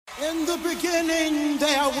In the beginning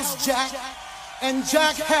there was Jack, and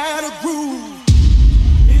Jack had a groove.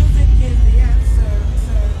 Music is the answer.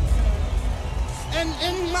 And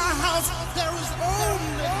in my house there is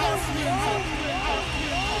only house music.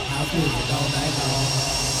 House music all night long.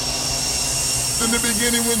 In the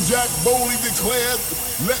beginning when Jack boldly declared,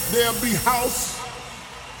 "Let there be house,"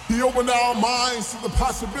 he opened our minds to the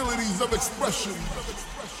possibilities of expression.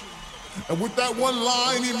 And with that one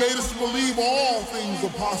line, he made us believe all things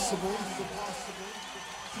are possible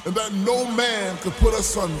and that no man could put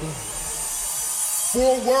us under.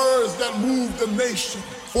 4 words that moved the nation,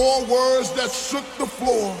 4 words that shook the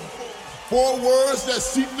floor, 4 words that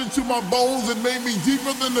seeped into my bones and made me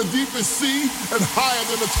deeper than the deepest sea and higher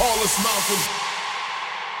than the tallest mountain.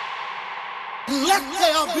 Let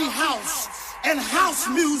there be house, and house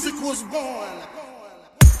music was born.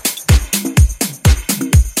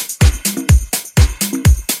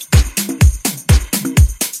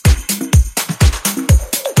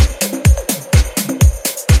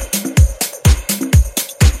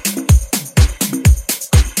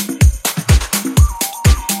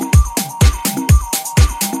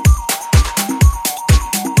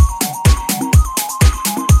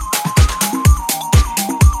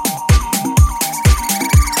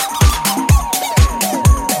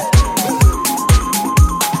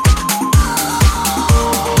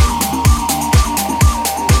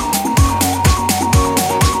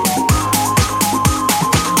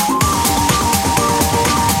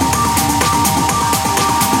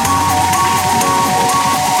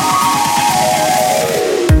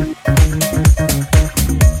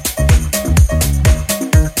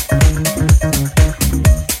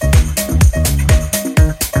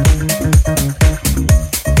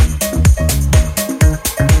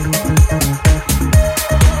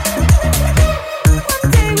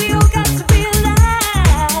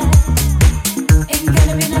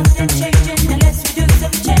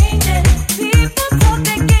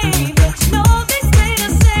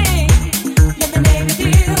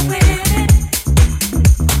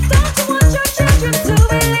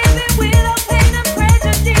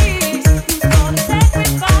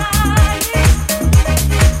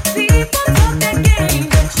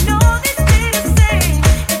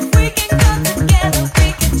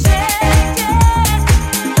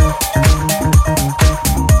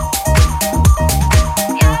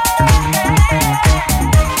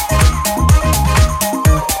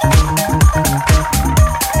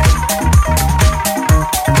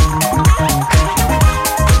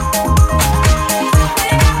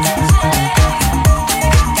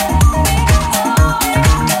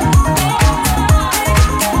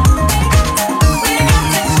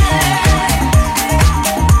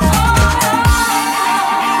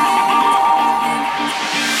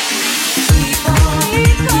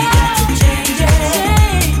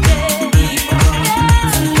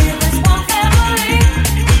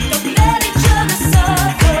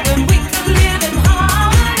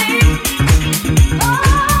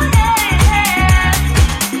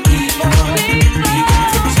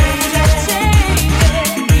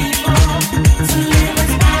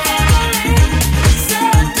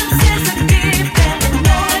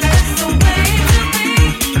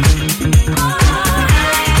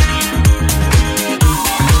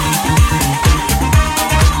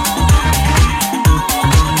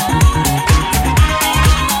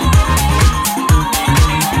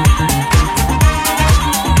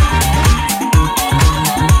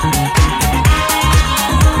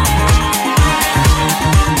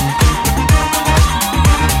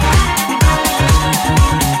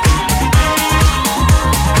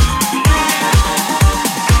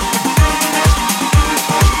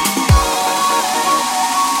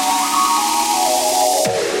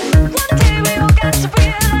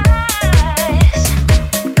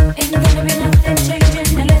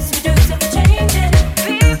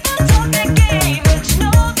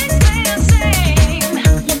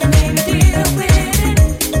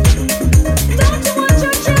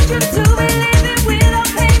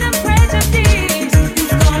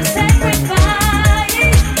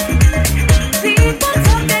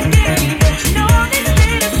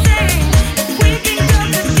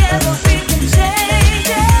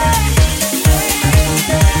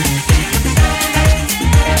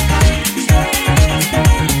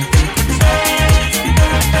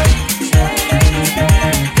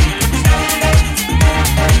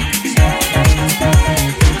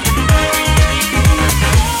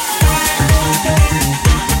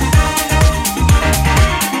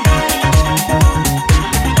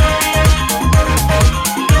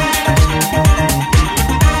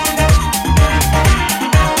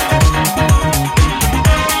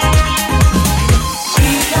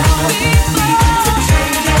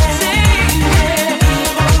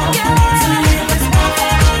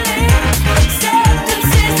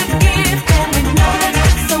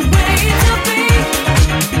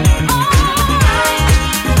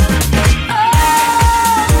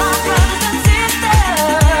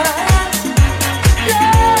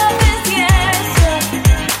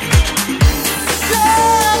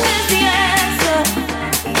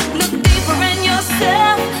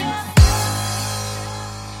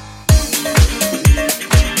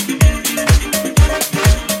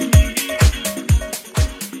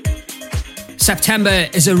 September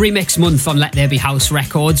is a remix month on Let There Be House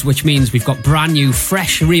Records, which means we've got brand new,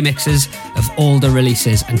 fresh remixes of older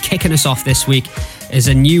releases. And kicking us off this week is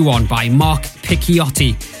a new one by Mark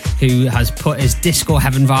Picchiotti, who has put his disco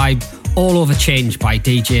heaven vibe all over Change by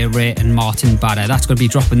DJ Ray and Martin Bader. That's going to be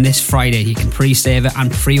dropping this Friday. You can pre-save it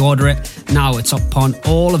and pre-order it now. It's up on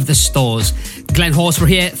all of the stores. Glenn Horsburgh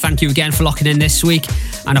here. Thank you again for locking in this week,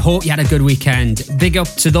 and I hope you had a good weekend. Big up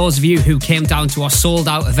to those of you who came down to our sold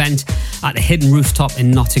out event at the Hidden Rooftop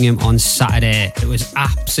in Nottingham on Saturday. It was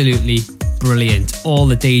absolutely brilliant. All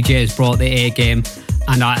the DJs brought the A game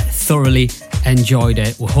and I thoroughly enjoyed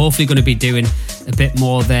it. We're hopefully going to be doing a bit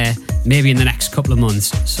more there maybe in the next couple of months,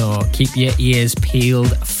 so keep your ears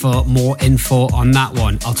peeled for more info on that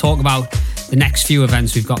one. I'll talk about the next few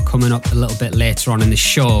events we've got coming up a little bit later on in the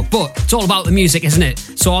show, but it's all about the music, isn't it?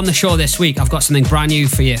 So on the show this week, I've got something brand new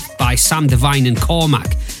for you by Sam Divine and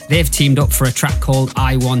Cormac. They've teamed up for a track called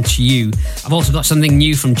I Want You. I've also got something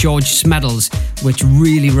new from George Smeddles, which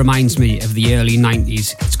really reminds me of the early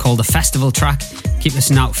 90s. It's called a festival track. Keep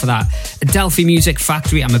listening out for that. Adelphi Music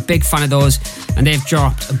Factory, I'm a big fan of those, and they've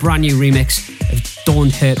dropped a brand new remix of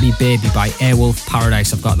Don't Hurt Me Baby by Airwolf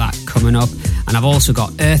Paradise. I've got that coming up. And I've also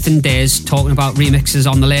got Earth and Days talking about remixes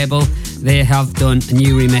on the label. They have done a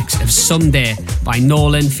new remix of Someday by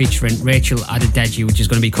Nolan featuring Rachel Adedeji, which is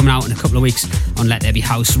going to be coming out in a couple of weeks on Let There Be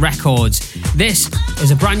House Records. This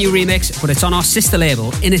is a brand new remix, but it's on our sister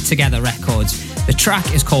label, In It Together Records. The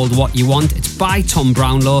track is called What You Want. It's by Tom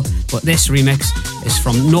Brownlow, but this remix is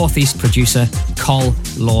from Northeast producer Col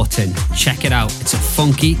Lawton. Check it out. It's a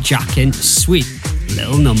funky, jacking, sweet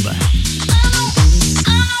little number.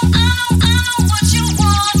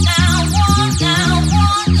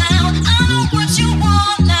 What you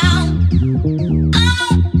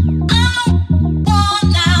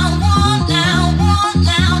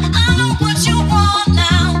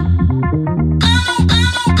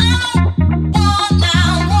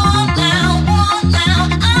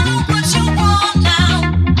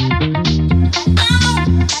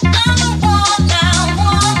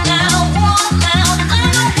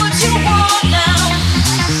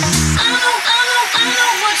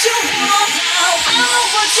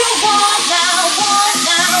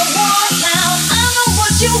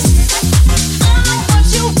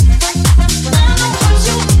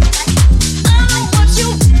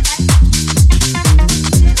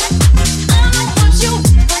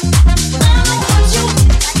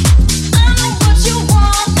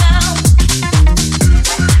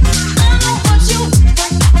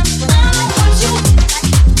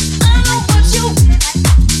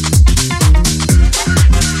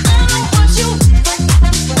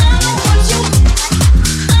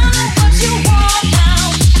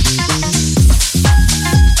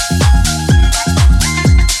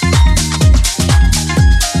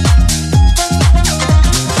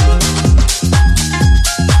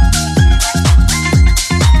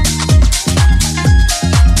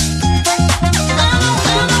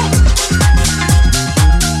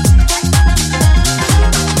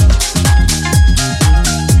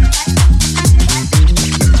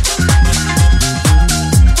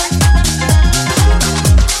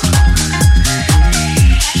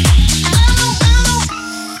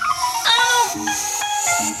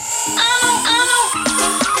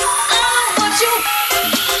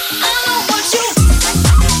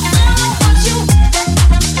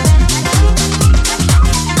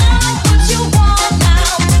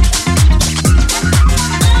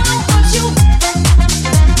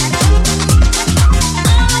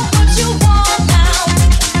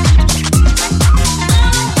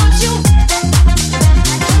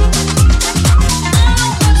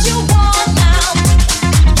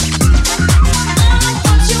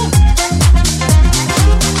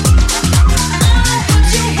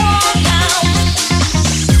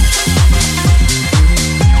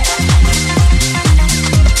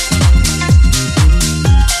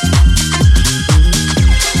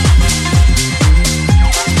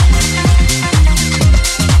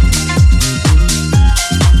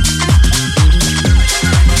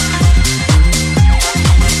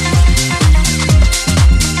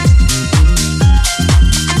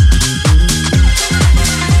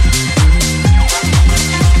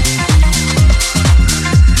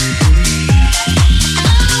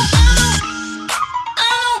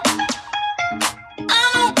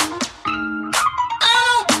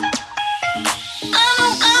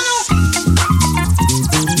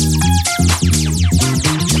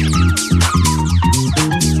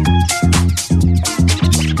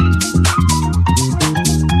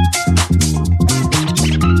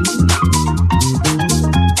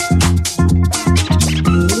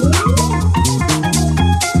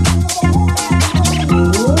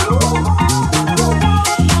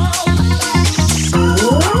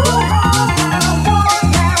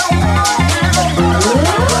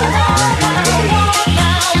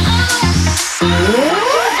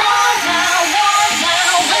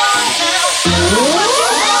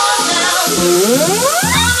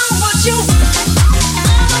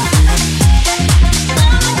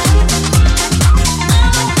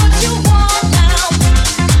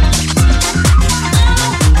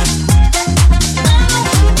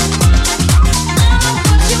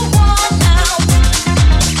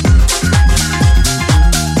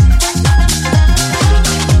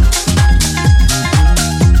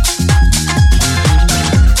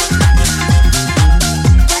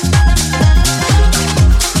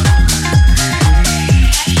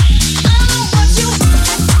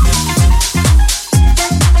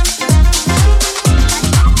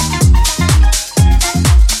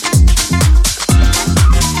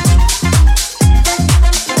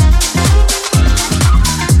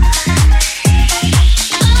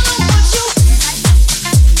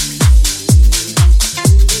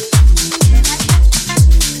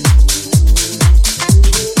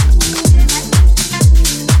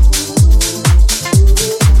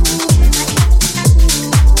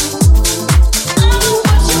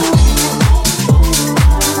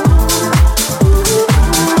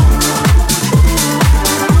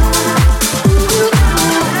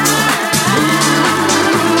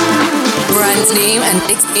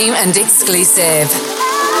and exclusive.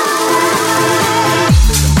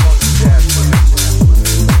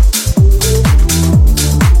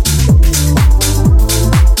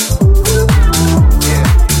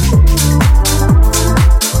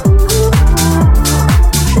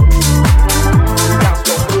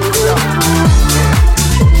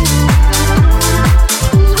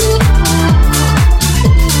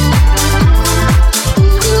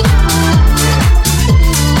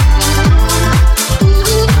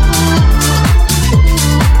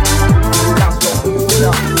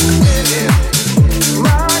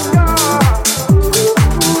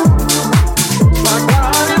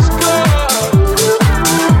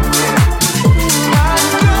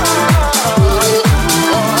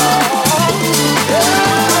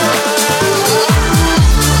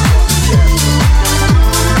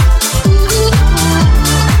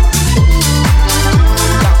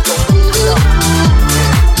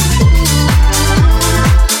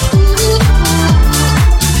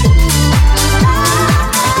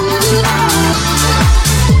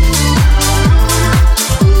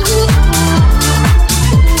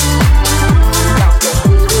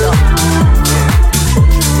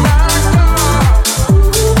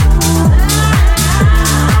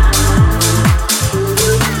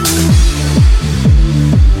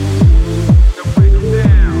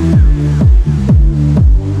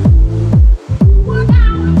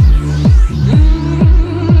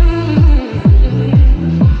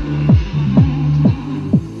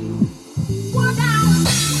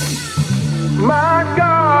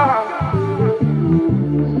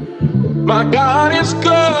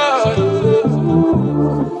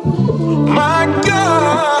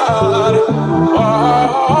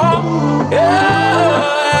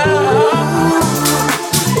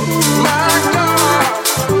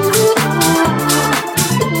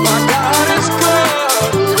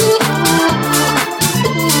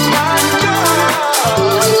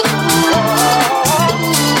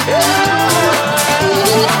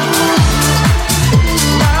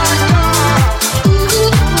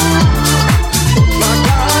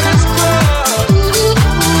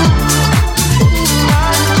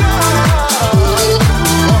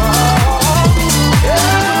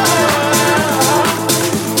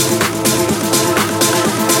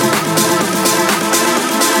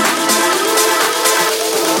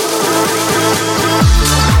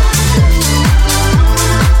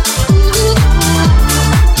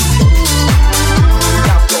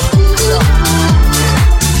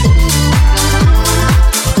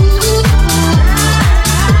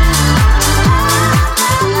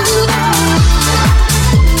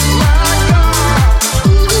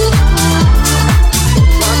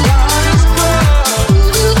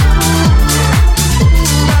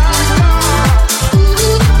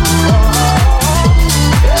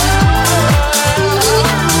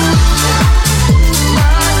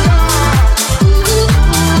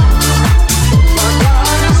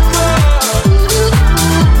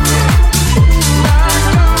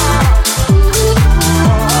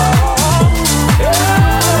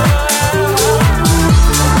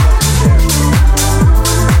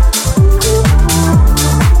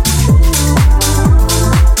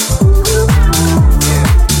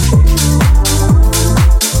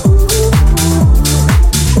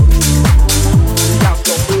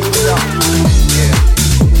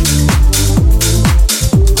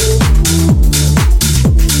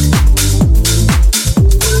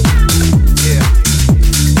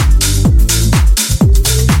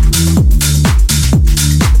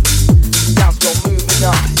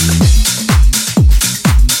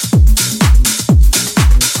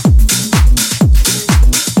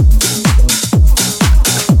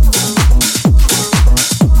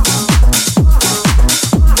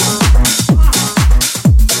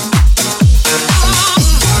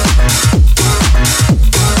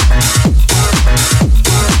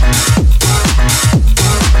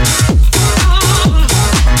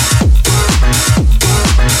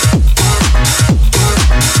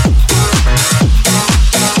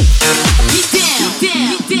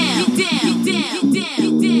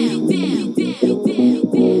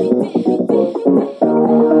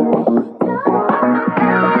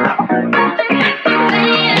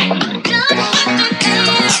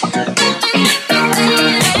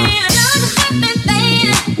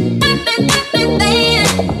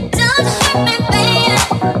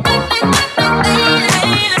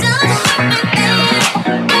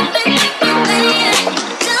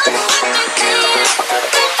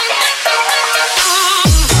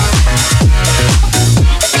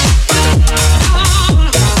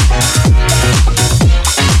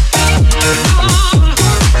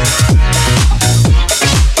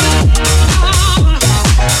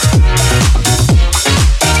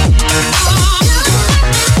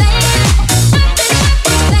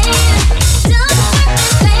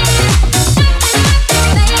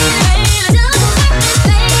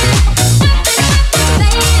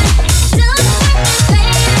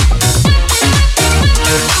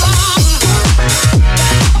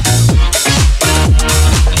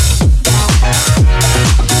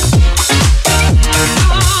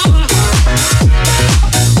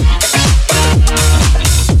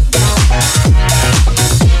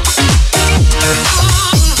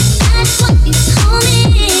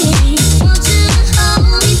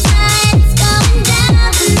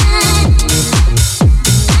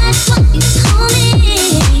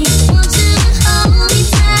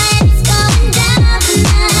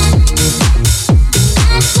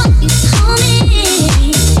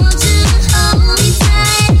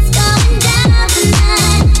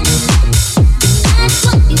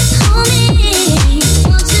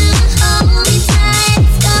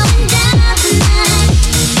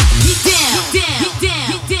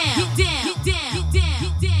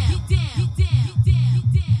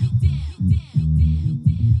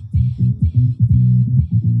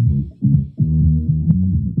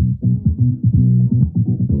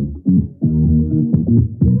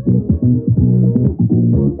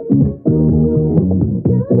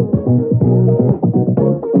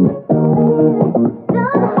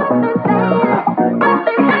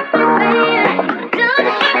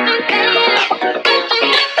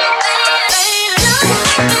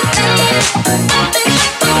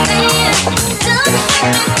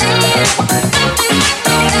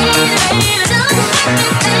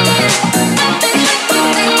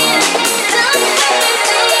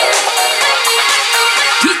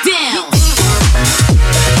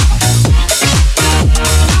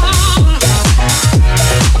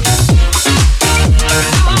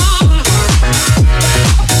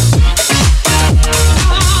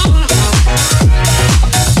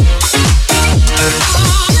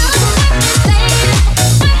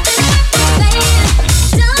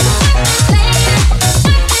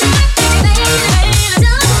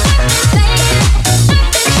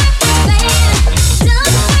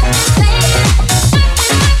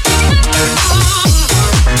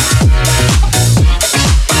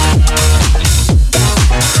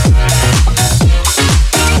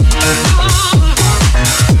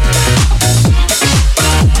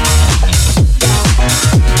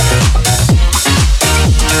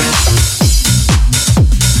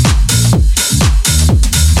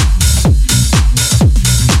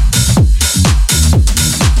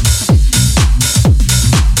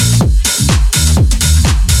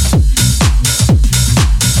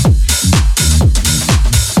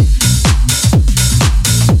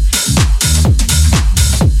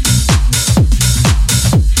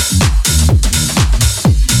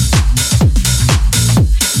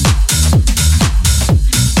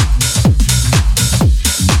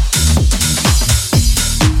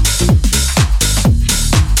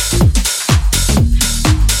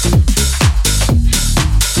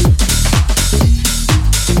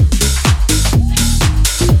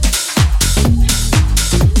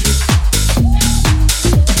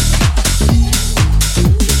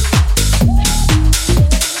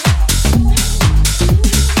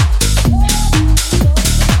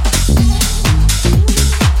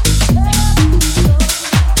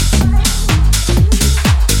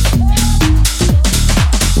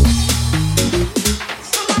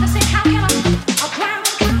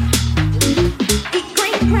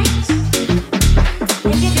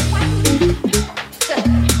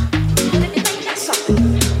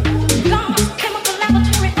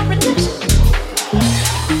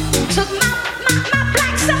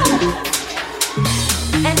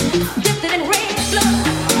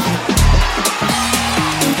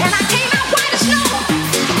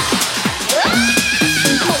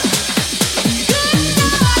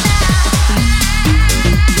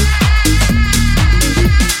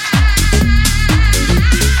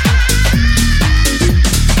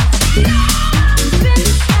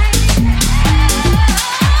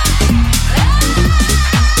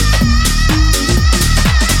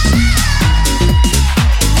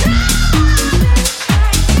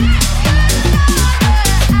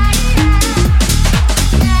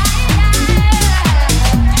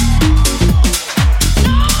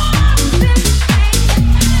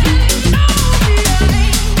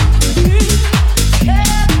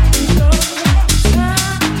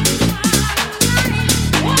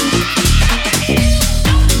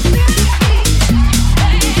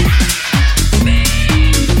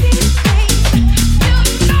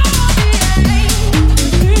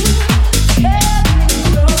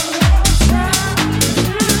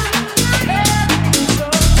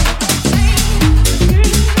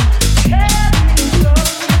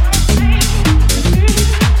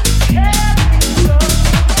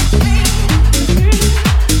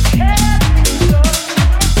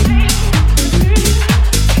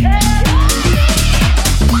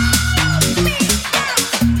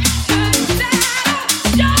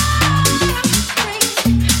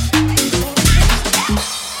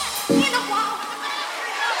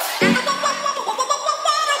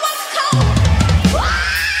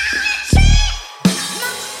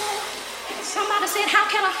 said, how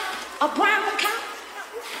can a brown cow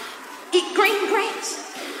eat green grass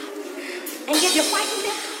and give you white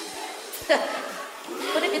milk?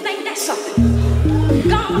 But if you think that's something,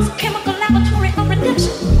 God's chemical laboratory of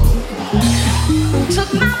redemption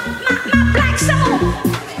took my black soul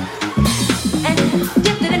and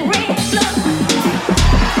dipped it in red blood.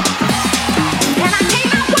 And I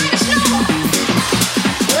came out white as snow.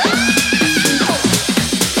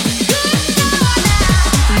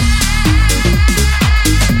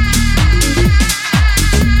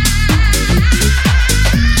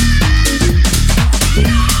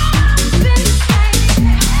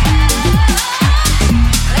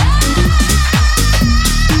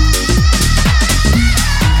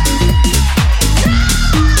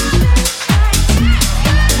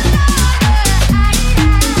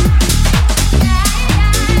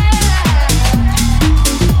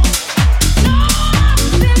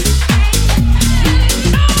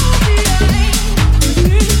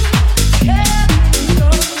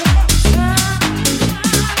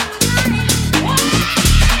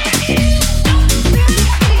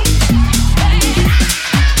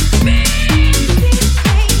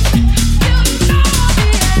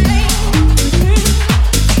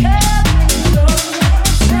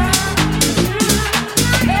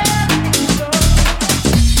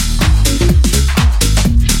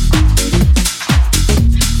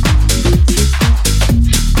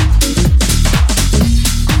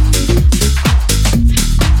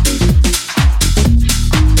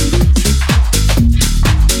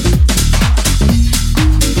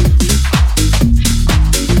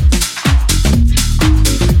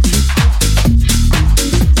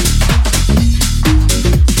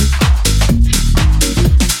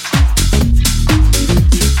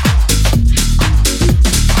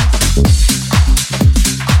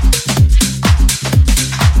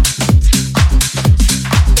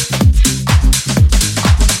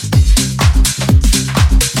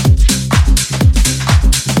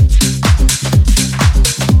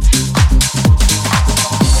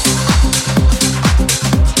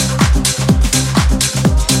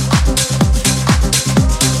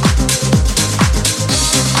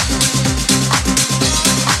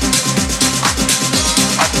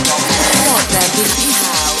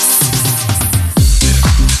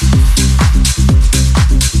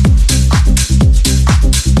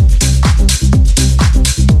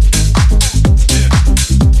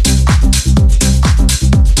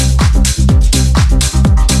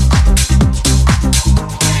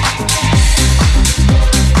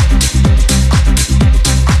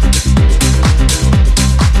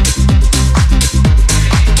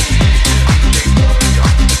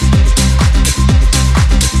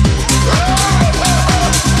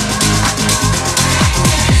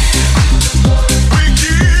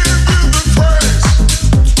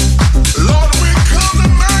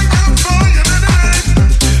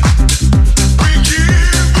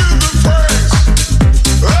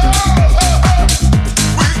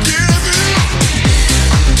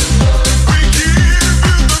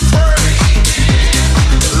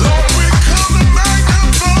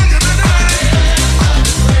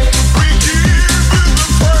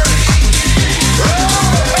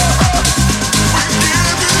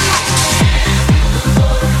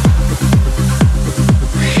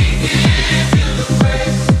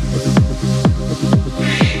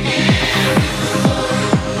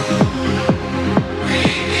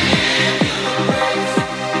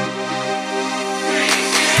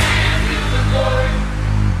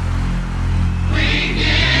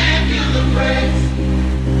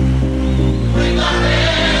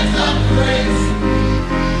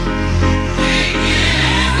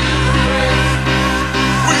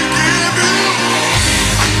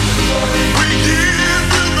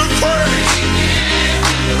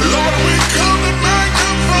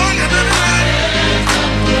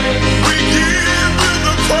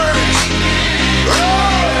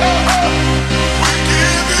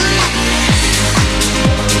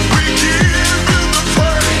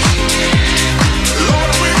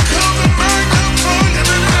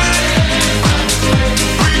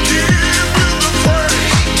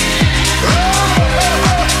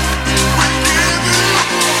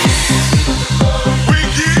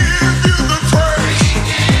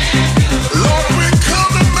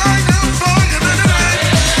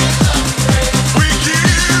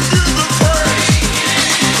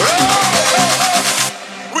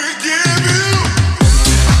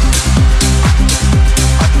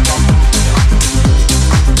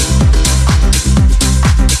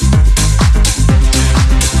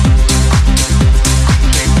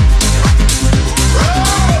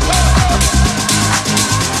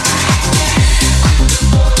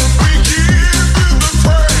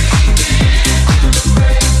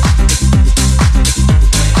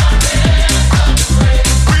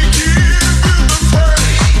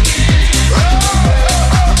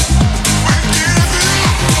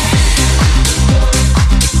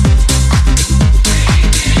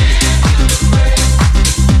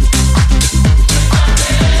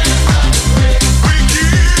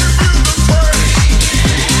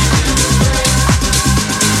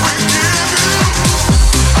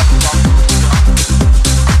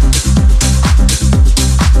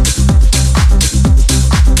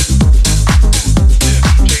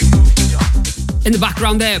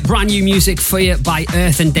 background there, brand new music for you by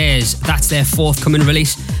Earth and Days. That's their forthcoming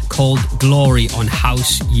release called Glory on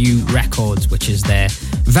House U Records, which is their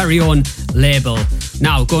very own label.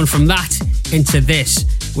 Now, going from that into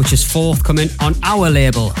this, which is forthcoming on our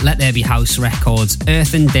label, Let There Be House Records.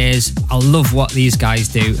 Earth and Days, I love what these guys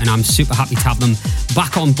do, and I'm super happy to have them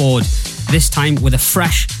back on board, this time with a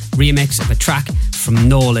fresh remix of a track from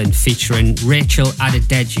Nolan featuring Rachel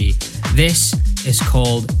Adedeji. This is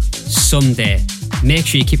called Someday. Make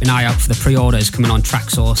sure you keep an eye out for the pre-orders coming on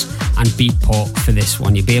Traxsource and Beatport for this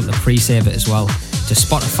one. You'll be able to pre-save it as well to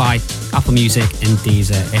Spotify, Apple Music and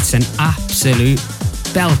Deezer. It's an absolute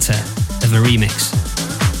belter of a remix.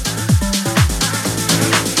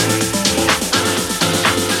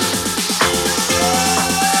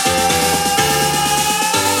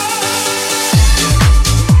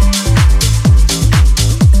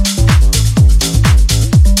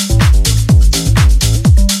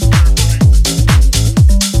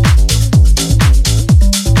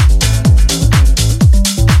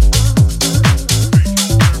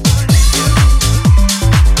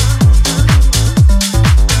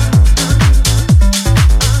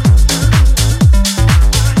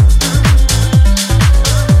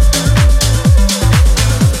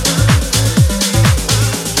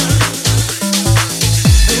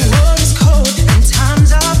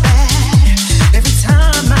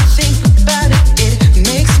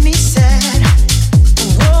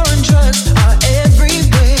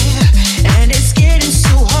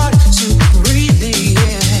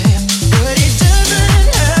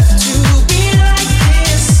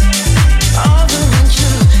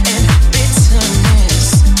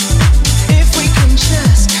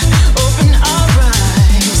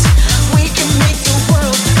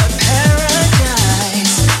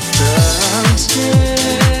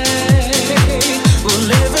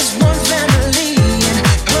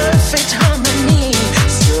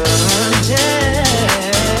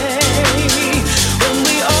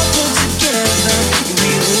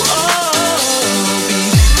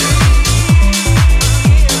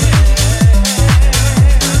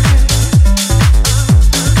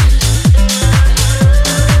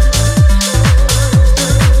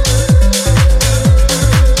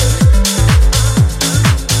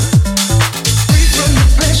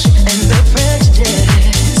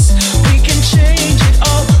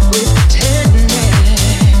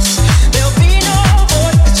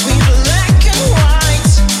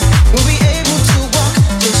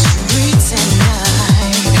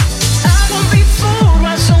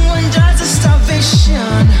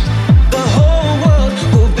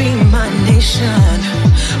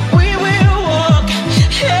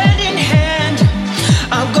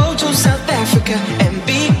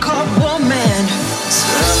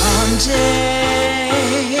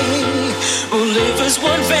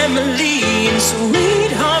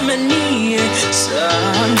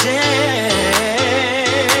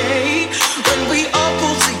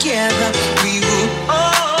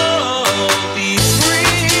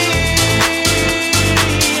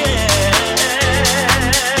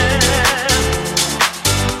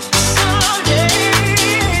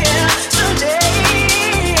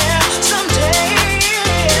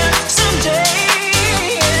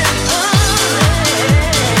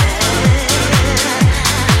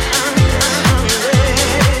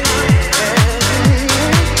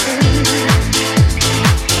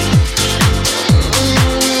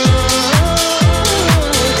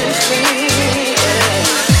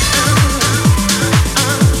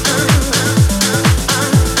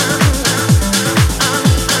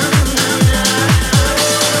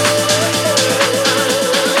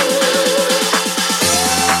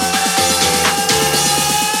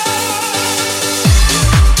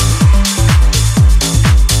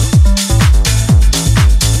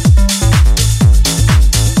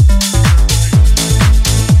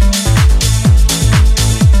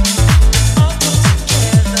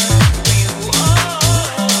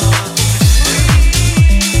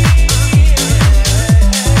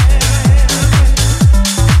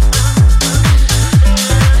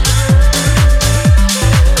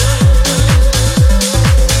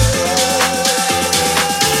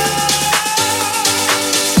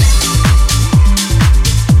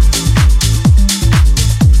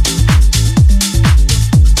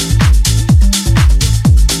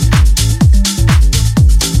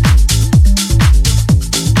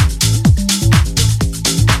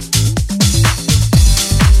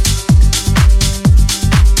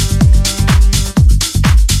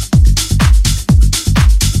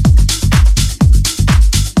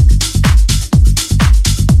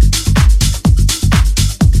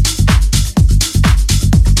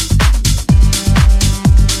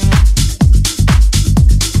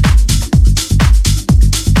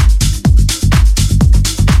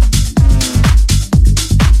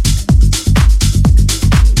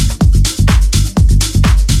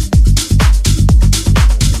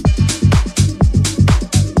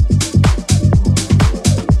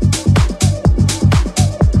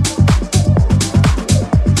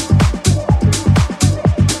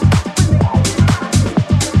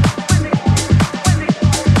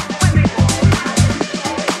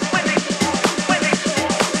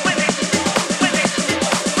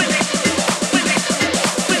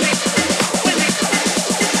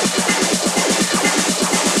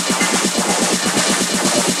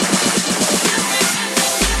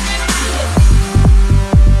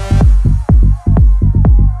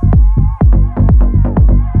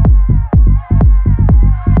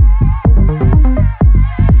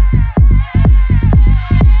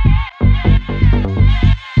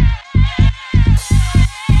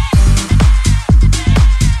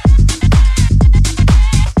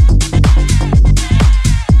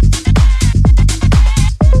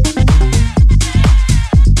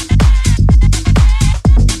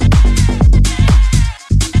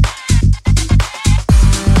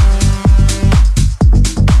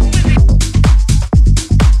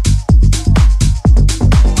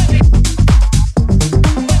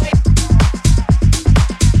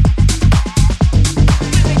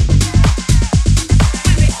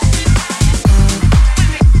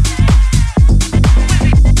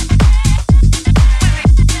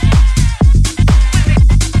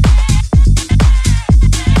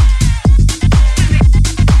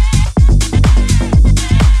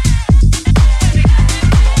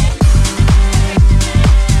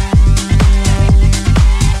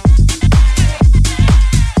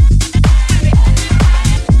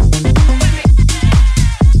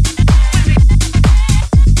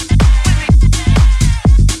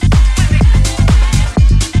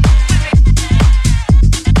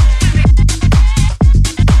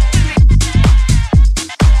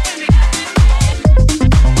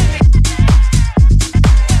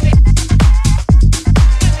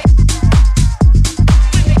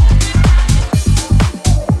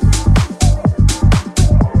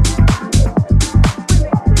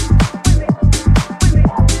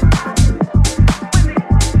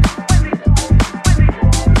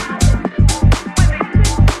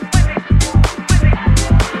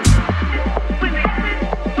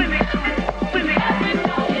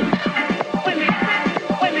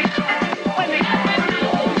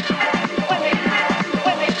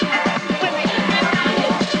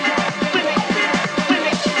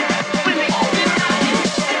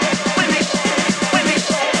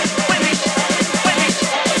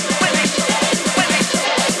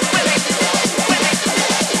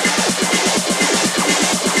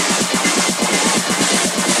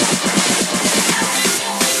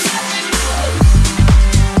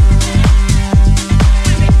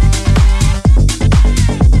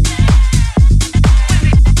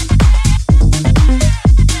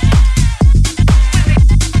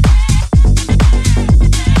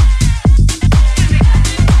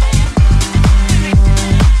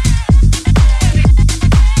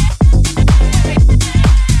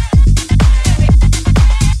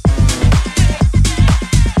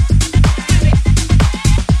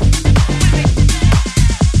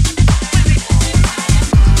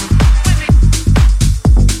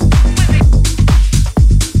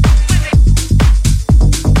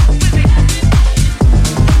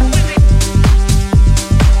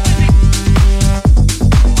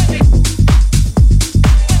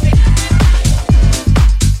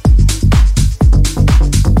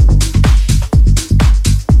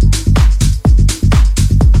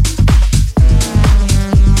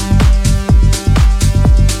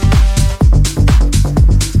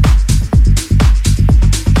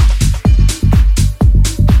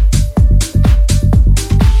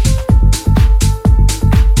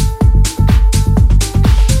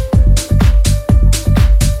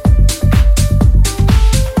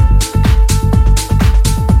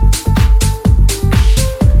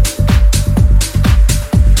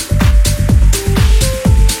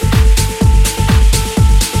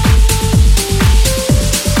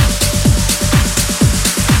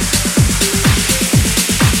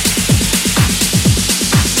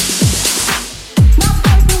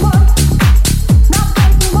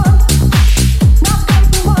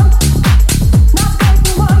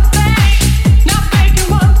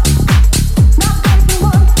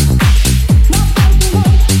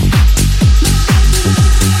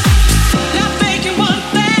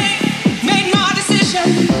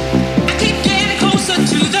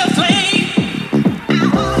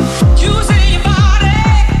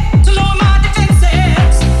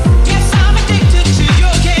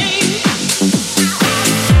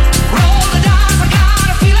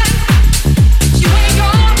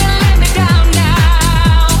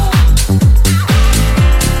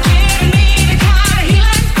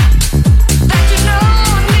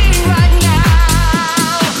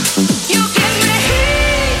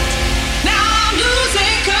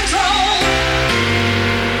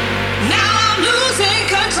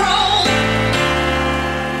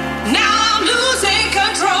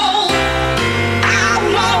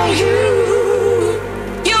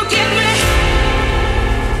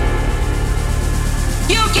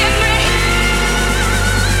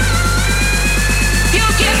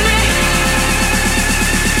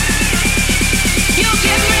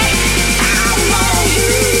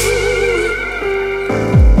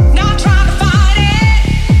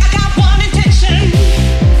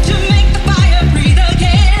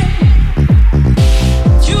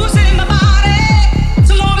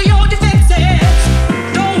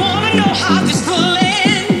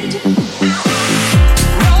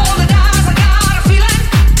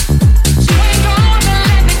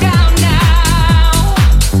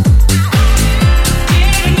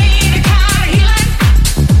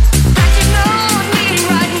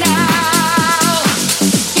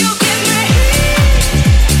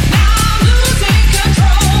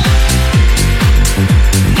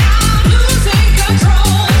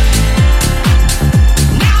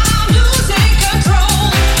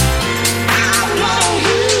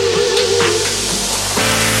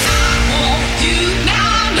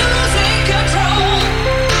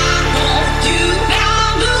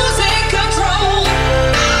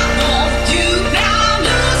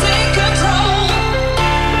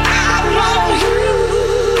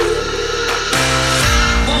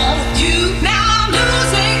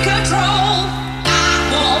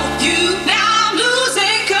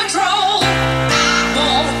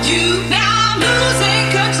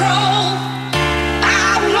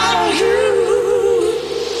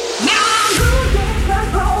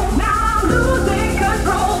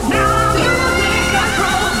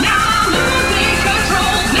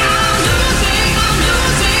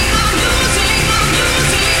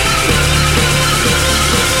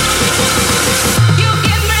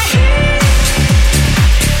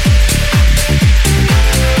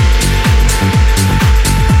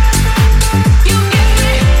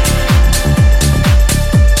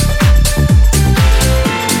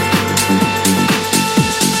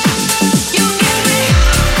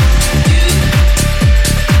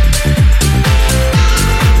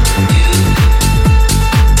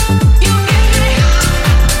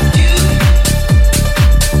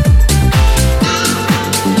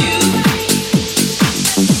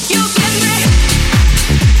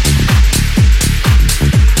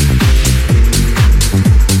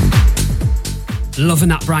 Loving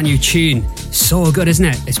that brand new tune. So good, isn't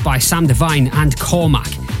it? It's by Sam Divine and Cormac.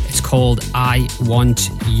 It's called I Want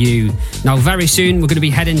You. Now, very soon, we're going to be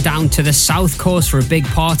heading down to the south coast for a big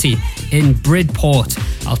party in Bridport.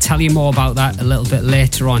 I'll tell you more about that a little bit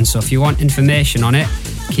later on. So if you want information on it,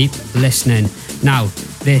 keep listening. Now,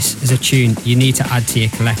 this is a tune you need to add to your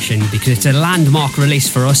collection because it's a landmark release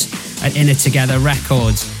for us at In It Together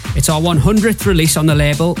Records. It's our 100th release on the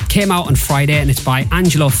label, came out on Friday, and it's by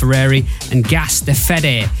Angelo Ferreri and Gas de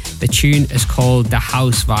Fede. The tune is called The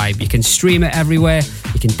House Vibe. You can stream it everywhere,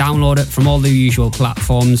 you can download it from all the usual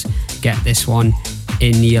platforms. Get this one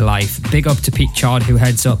in your life. Big up to Pete Chard, who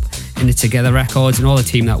heads up In It Together Records, and all the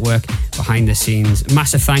team that work behind the scenes.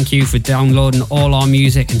 Massive thank you for downloading all our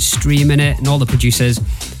music and streaming it, and all the producers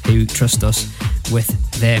who trust us with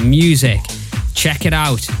their music. Check it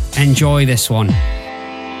out. Enjoy this one.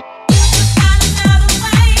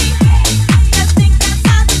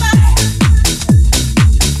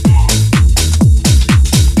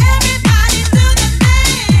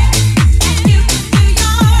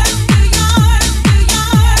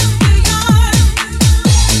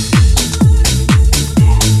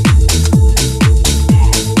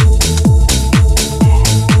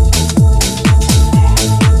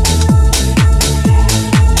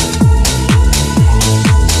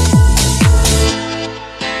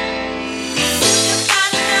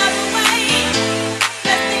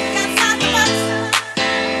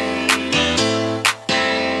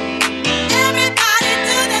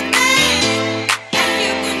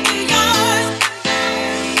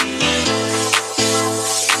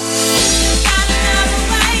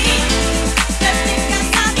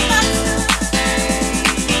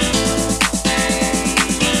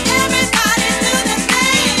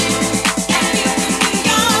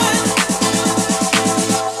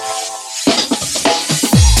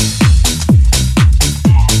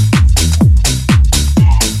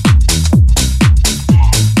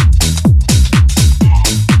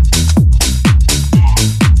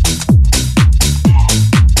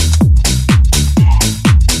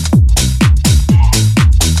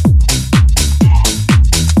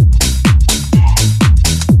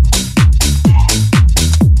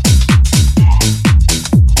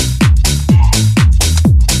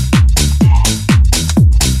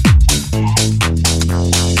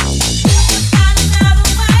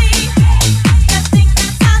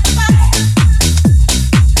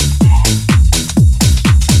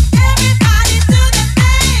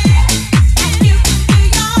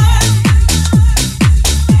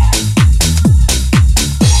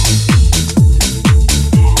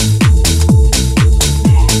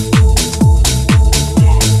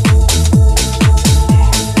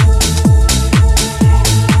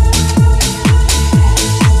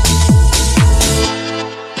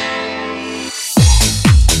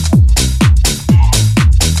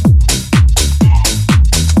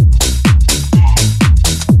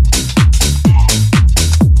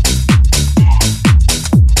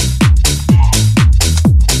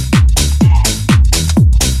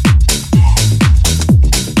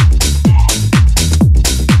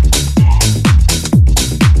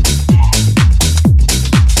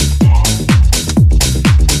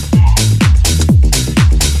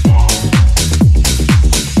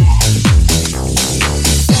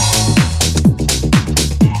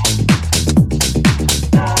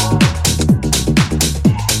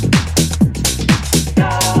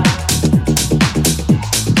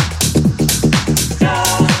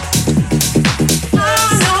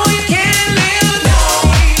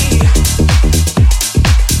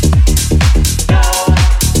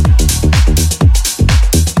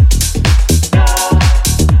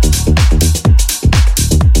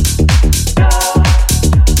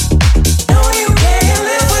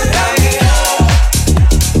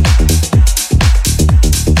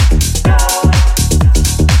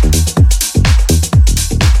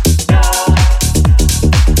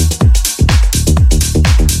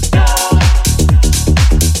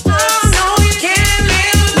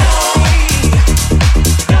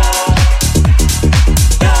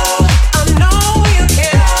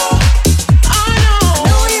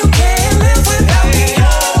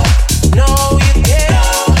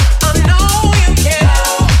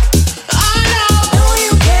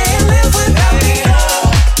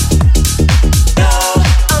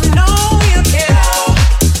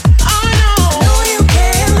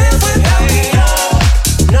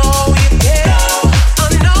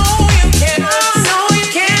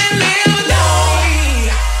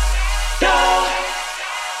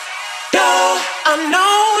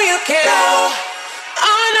 can. No.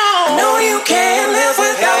 I know you can't live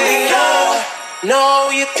without me. No,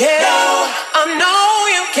 you can't. No. I know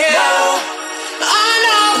you can't. No. I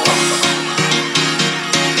know.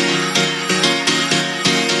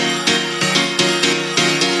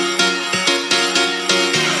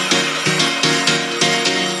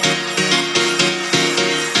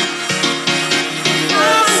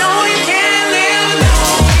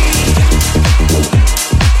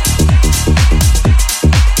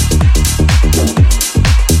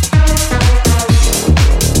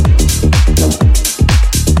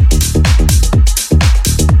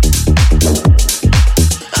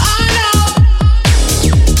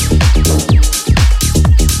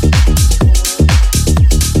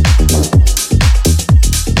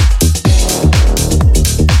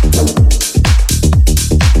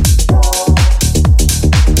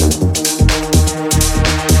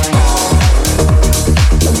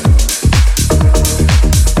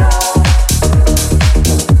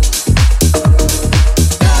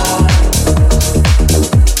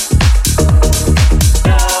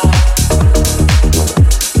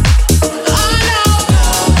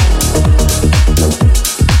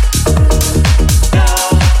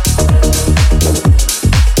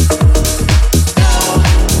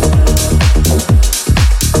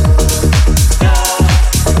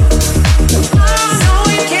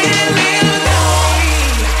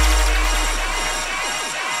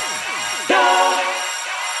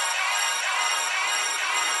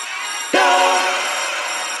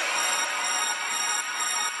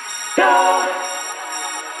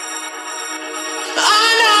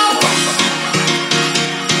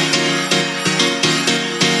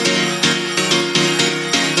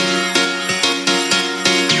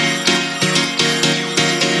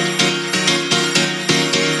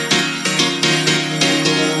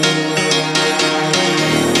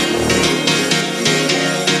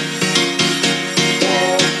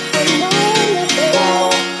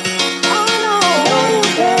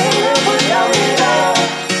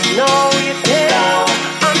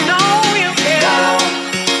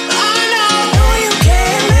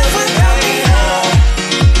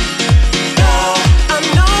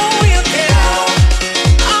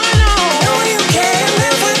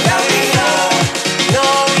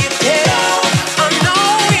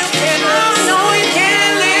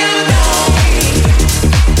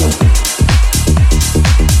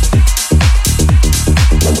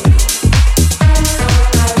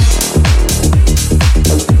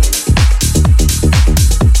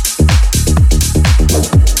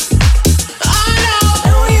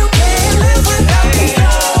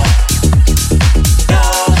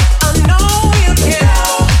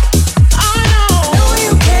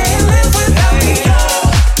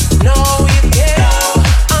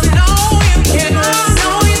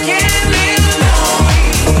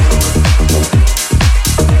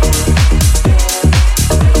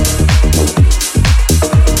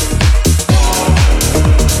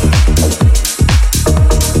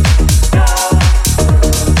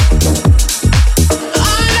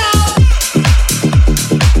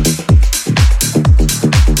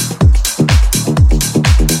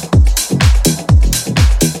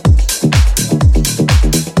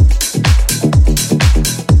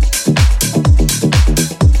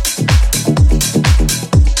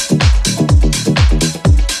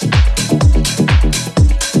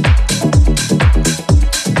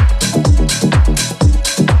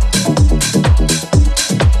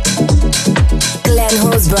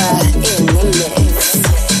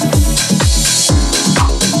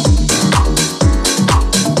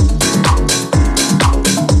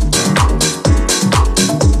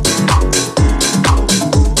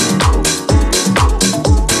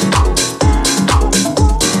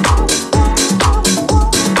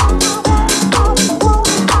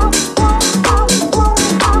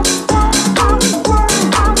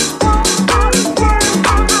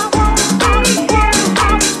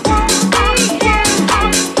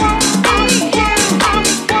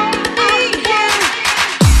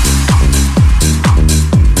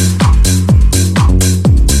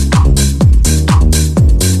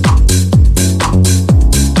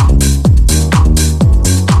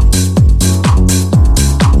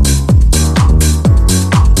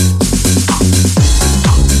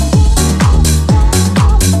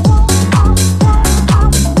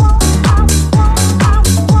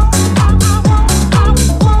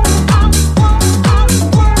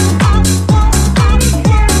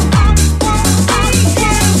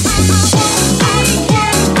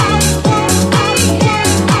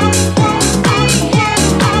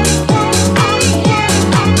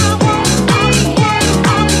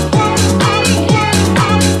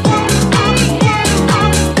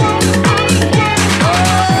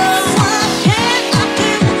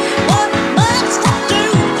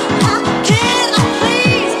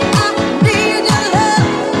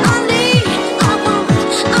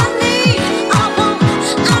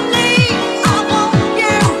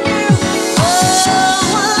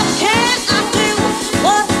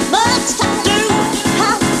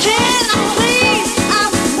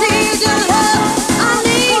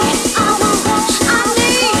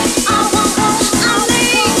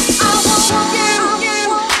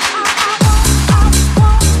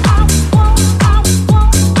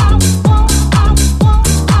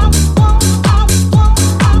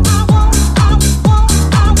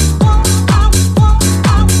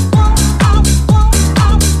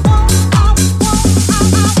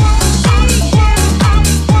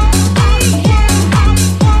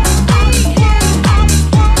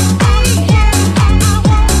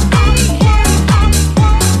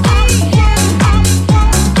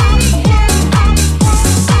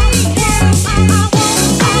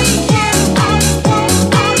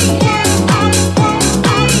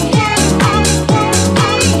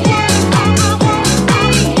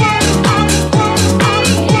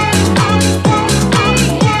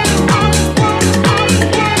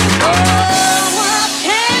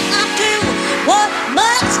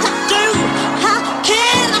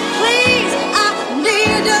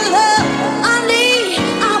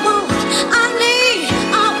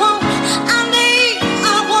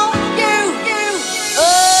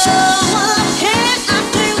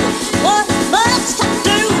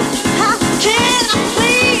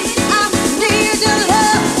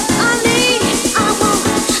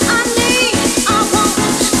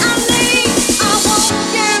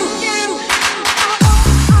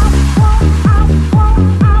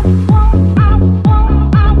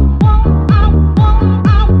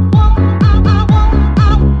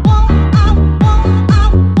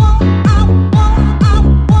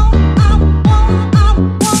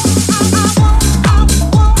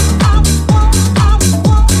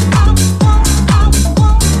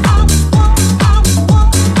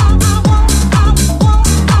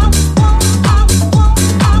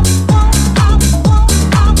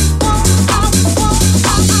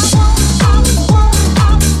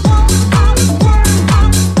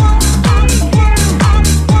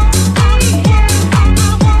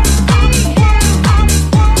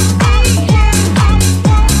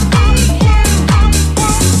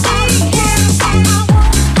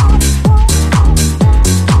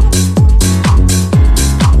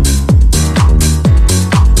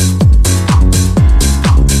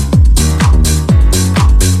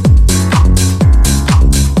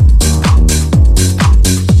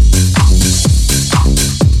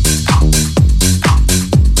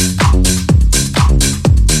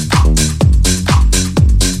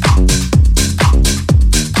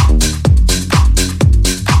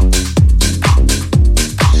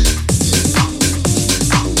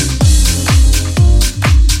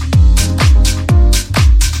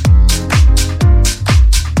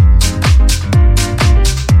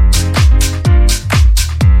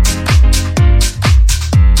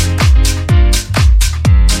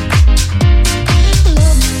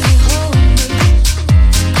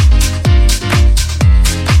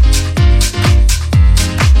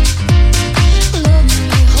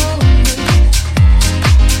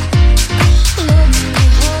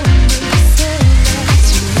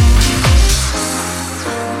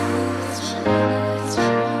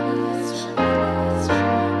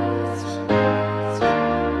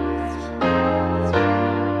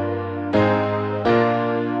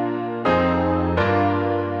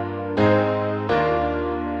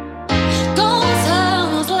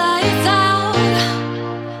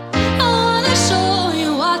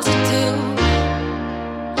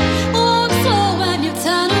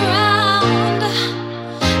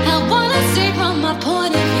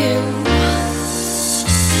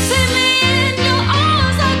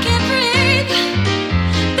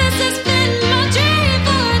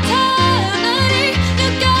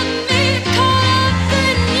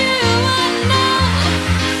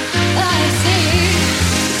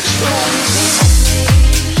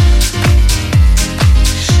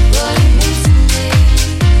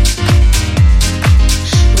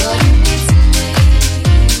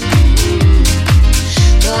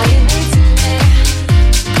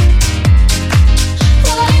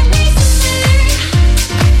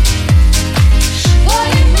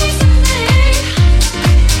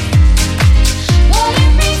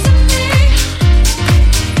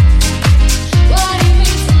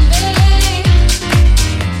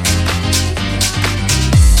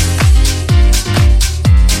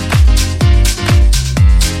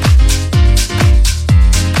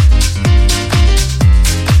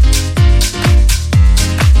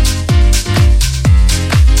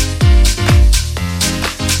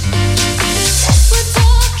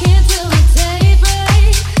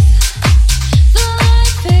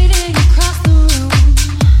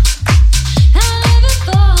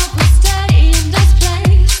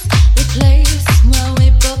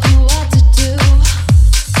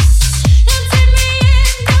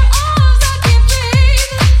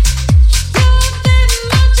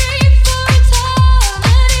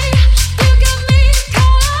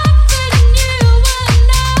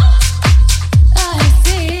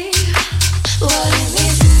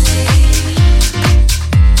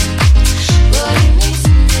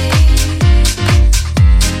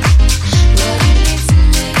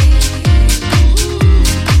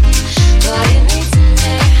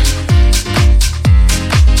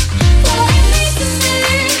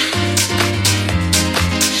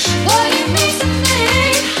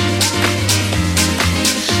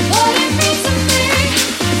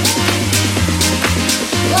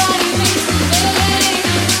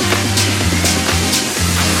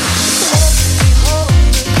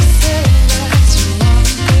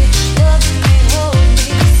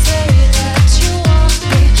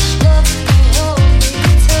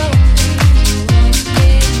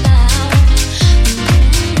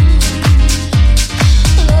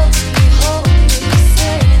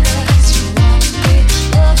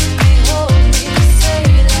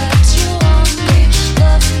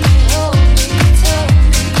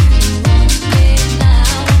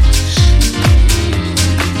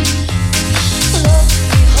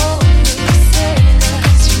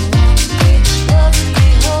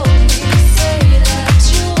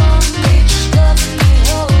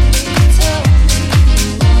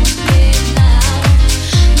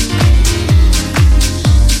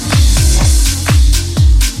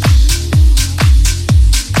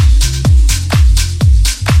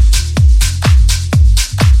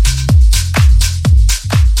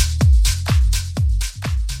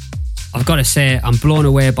 got to say, I'm blown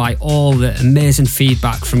away by all the amazing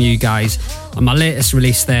feedback from you guys on my latest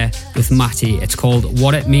release there with Matty. It's called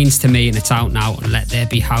What It Means to Me, and it's out now on Let There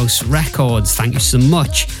Be House Records. Thank you so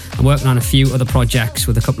much. I'm working on a few other projects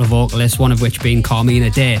with a couple of vocalists, one of which being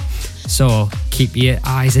Carmina Day. So keep your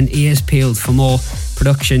eyes and ears peeled for more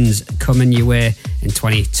productions coming your way in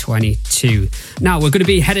 2022. Now, we're going to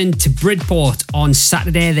be heading to Bridport on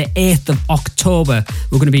Saturday the 8th of October.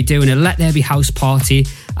 We're going to be doing a Let There Be House party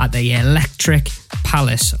at the Electric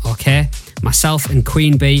Palace, okay? Myself and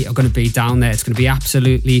Queen Bee are going to be down there. It's going to be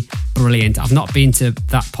absolutely brilliant. I've not been to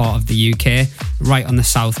that part of the UK, right on the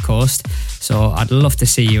south coast, so I'd love to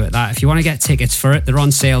see you at that. If you want to get tickets for it, they're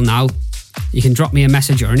on sale now. You can drop me a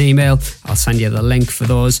message or an email. I'll send you the link for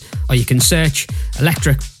those. Or you can search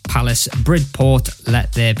Electric Palace Bridport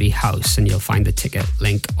Let There Be House and you'll find the ticket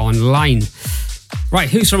link online. Right,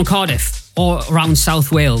 who's from Cardiff or around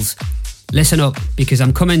South Wales? Listen up, because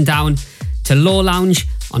I'm coming down to Low Lounge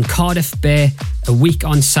on Cardiff Bay a week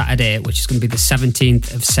on Saturday, which is going to be the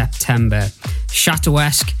 17th of September.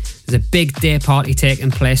 Chateauesque. There's a big day party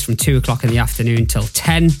taking place from 2 o'clock in the afternoon till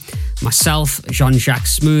 10. Myself, Jean-Jacques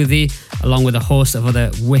Smoothie, along with a host of other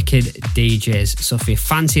wicked DJs. So if you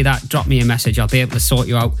fancy that, drop me a message. I'll be able to sort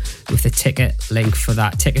you out with the ticket link for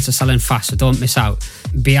that. Tickets are selling fast, so don't miss out.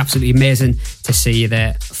 It'd be absolutely amazing to see you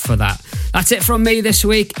there for that. That's it from me this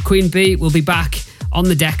week. Queen Bee will be back on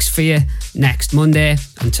the decks for you next Monday.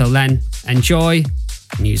 Until then, enjoy.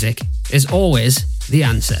 Music is always the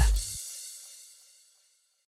answer.